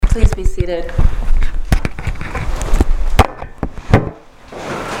Please be seated.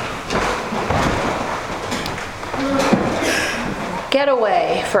 Get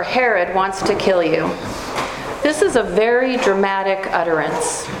away, for Herod wants to kill you. This is a very dramatic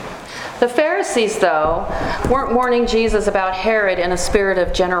utterance. The Pharisees, though, weren't warning Jesus about Herod in a spirit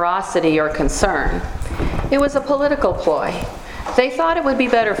of generosity or concern. It was a political ploy. They thought it would be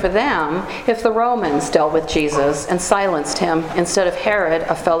better for them if the Romans dealt with Jesus and silenced him instead of Herod,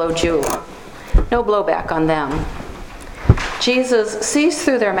 a fellow Jew. No blowback on them. Jesus sees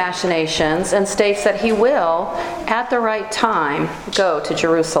through their machinations and states that he will, at the right time, go to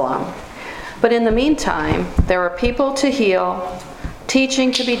Jerusalem. But in the meantime, there are people to heal,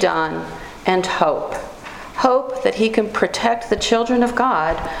 teaching to be done, and hope. Hope that he can protect the children of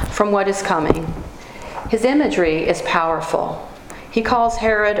God from what is coming. His imagery is powerful. He calls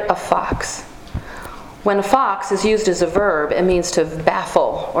Herod a fox. When a fox is used as a verb, it means to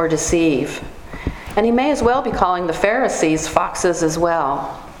baffle or deceive. And he may as well be calling the Pharisees foxes as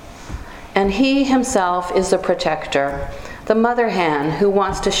well. And he himself is the protector, the mother hen who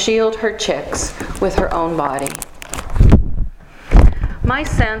wants to shield her chicks with her own body. My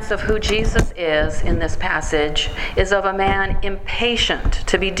sense of who Jesus is in this passage is of a man impatient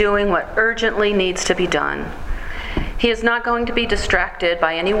to be doing what urgently needs to be done. He is not going to be distracted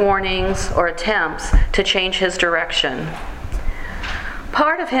by any warnings or attempts to change his direction.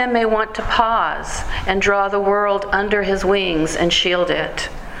 Part of him may want to pause and draw the world under his wings and shield it.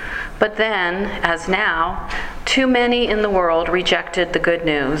 But then, as now, too many in the world rejected the good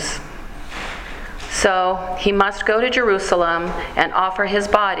news. So he must go to Jerusalem and offer his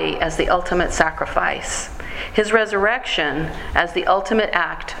body as the ultimate sacrifice, his resurrection as the ultimate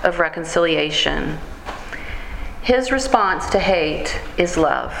act of reconciliation. His response to hate is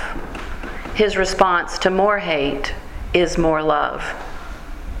love. His response to more hate is more love.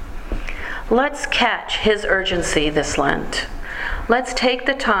 Let's catch his urgency this Lent. Let's take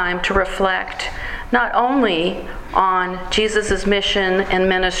the time to reflect not only on Jesus' mission and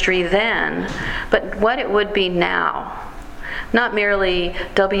ministry then, but what it would be now. Not merely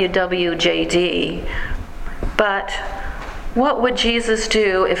WWJD, but what would Jesus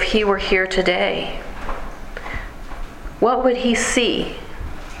do if he were here today? What would he see?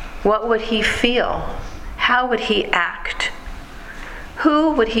 What would he feel? How would he act? Who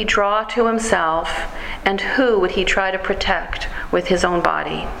would he draw to himself, and who would he try to protect with his own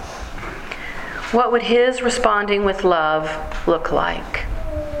body? What would his responding with love look like?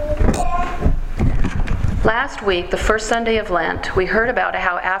 Last week, the first Sunday of Lent, we heard about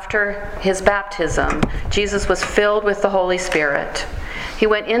how after his baptism, Jesus was filled with the Holy Spirit. He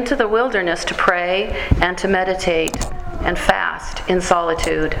went into the wilderness to pray and to meditate and fast in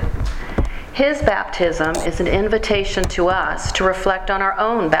solitude. His baptism is an invitation to us to reflect on our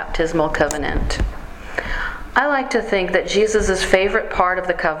own baptismal covenant. I like to think that Jesus' favorite part of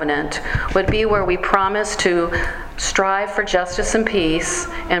the covenant would be where we promise to strive for justice and peace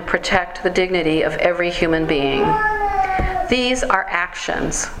and protect the dignity of every human being. These are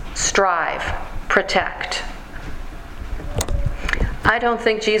actions: strive, protect. I don't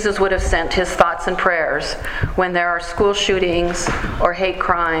think Jesus would have sent his thoughts and prayers when there are school shootings or hate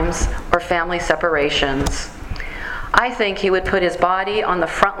crimes or family separations. I think he would put his body on the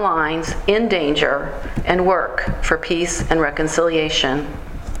front lines in danger and work for peace and reconciliation.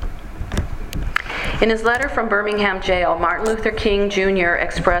 In his letter from Birmingham jail, Martin Luther King Jr.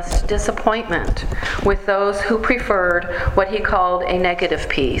 expressed disappointment with those who preferred what he called a negative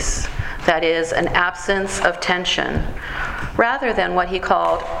peace, that is, an absence of tension, rather than what he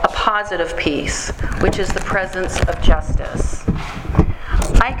called a positive peace, which is the presence of justice.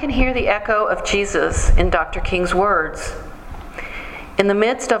 I can hear the echo of Jesus in Dr. King's words. In the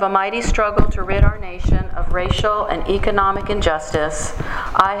midst of a mighty struggle to rid our nation of racial and economic injustice,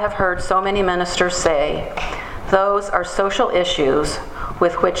 I have heard so many ministers say, those are social issues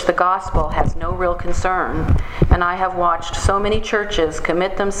with which the gospel has no real concern, and I have watched so many churches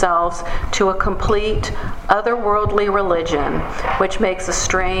commit themselves to a complete, otherworldly religion, which makes a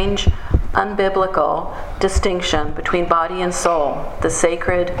strange, unbiblical distinction between body and soul, the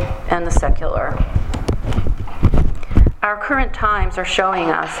sacred and the secular. Our current times are showing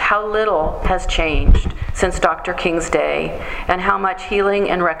us how little has changed since Dr. King's day, and how much healing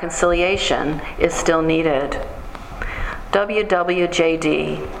and reconciliation is still needed.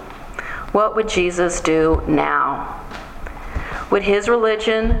 WWJD. What would Jesus do now? Would his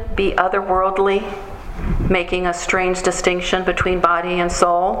religion be otherworldly, making a strange distinction between body and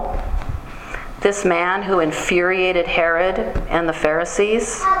soul? This man who infuriated Herod and the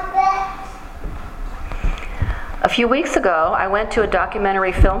Pharisees? A few weeks ago, I went to a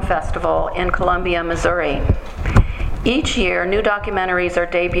documentary film festival in Columbia, Missouri. Each year, new documentaries are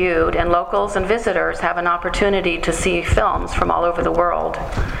debuted, and locals and visitors have an opportunity to see films from all over the world,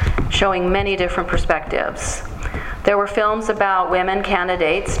 showing many different perspectives. There were films about women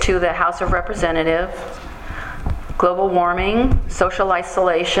candidates to the House of Representatives, global warming, social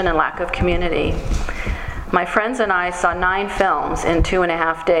isolation, and lack of community. My friends and I saw 9 films in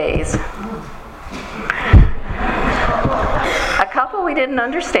 2.5 days. A couple we didn't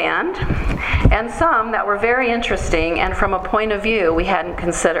understand, and some that were very interesting and from a point of view we hadn't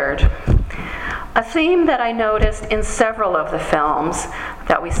considered. A theme that I noticed in several of the films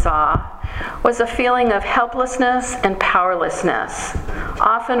that we saw was a feeling of helplessness and powerlessness,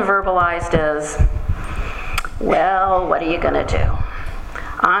 often verbalized as, well, what are you going to do?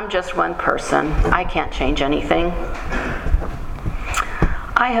 I'm just one person. I can't change anything.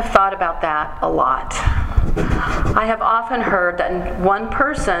 I have thought about that a lot. I have often heard that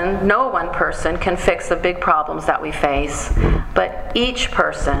no one person can fix the big problems that we face, but each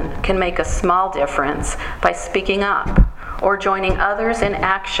person can make a small difference by speaking up or joining others in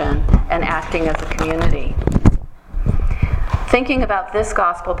action and acting as a community. Thinking about this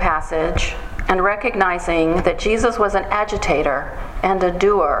gospel passage and recognizing that Jesus was an agitator and a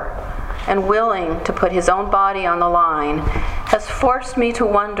doer and willing to put his own body on the line has forced me to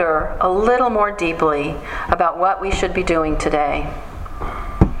wonder a little more deeply about what we should be doing today.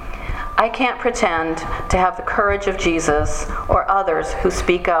 I can't pretend to have the courage of Jesus or others who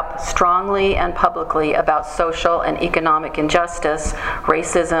speak up strongly and publicly about social and economic injustice,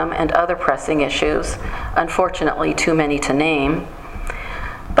 racism, and other pressing issues, unfortunately too many to name.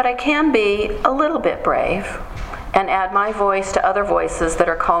 But I can be a little bit brave and add my voice to other voices that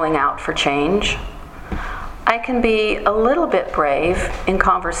are calling out for change. I can be a little bit brave in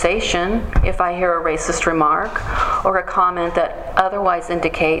conversation if I hear a racist remark or a comment that otherwise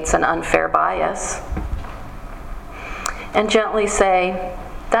indicates an unfair bias, and gently say,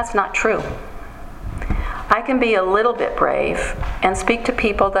 that's not true. I can be a little bit brave and speak to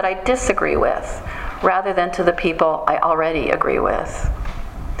people that I disagree with rather than to the people I already agree with.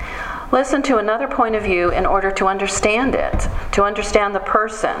 Listen to another point of view in order to understand it, to understand the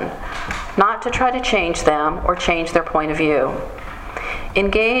person, not to try to change them or change their point of view.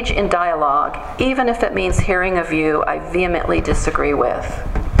 Engage in dialogue, even if it means hearing a view I vehemently disagree with.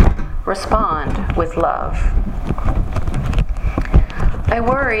 Respond with love. I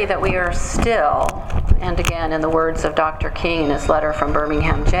worry that we are still, and again in the words of Dr. King in his letter from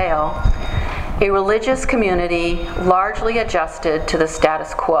Birmingham jail, a religious community largely adjusted to the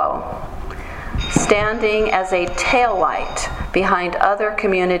status quo, standing as a taillight behind other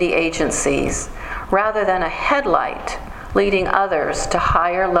community agencies rather than a headlight leading others to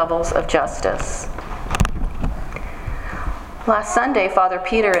higher levels of justice. Last Sunday, Father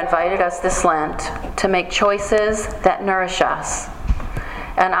Peter invited us this Lent to make choices that nourish us.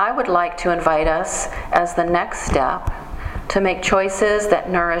 And I would like to invite us as the next step to make choices that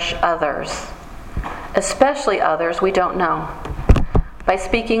nourish others, especially others we don't know, by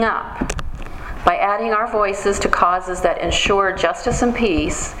speaking up, by adding our voices to causes that ensure justice and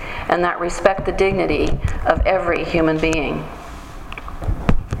peace and that respect the dignity of every human being.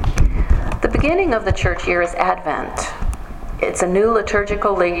 The beginning of the church year is Advent. It's a new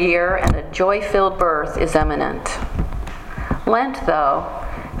liturgical year and a joy-filled birth is imminent. Lent, though,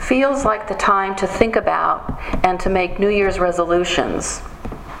 feels like the time to think about and to make New Year's resolutions.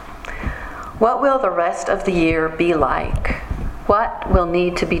 What will the rest of the year be like? What will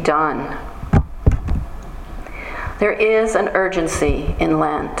need to be done? There is an urgency in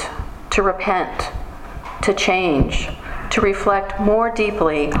Lent to repent, to change, to reflect more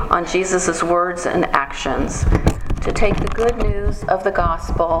deeply on Jesus' words and actions, to take the good news of the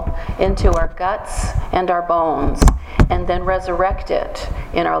gospel into our guts and our bones, and then resurrect it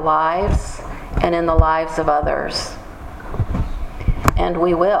in our lives and in the lives of others. And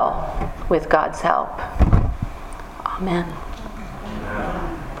we will, with God's help. Amen.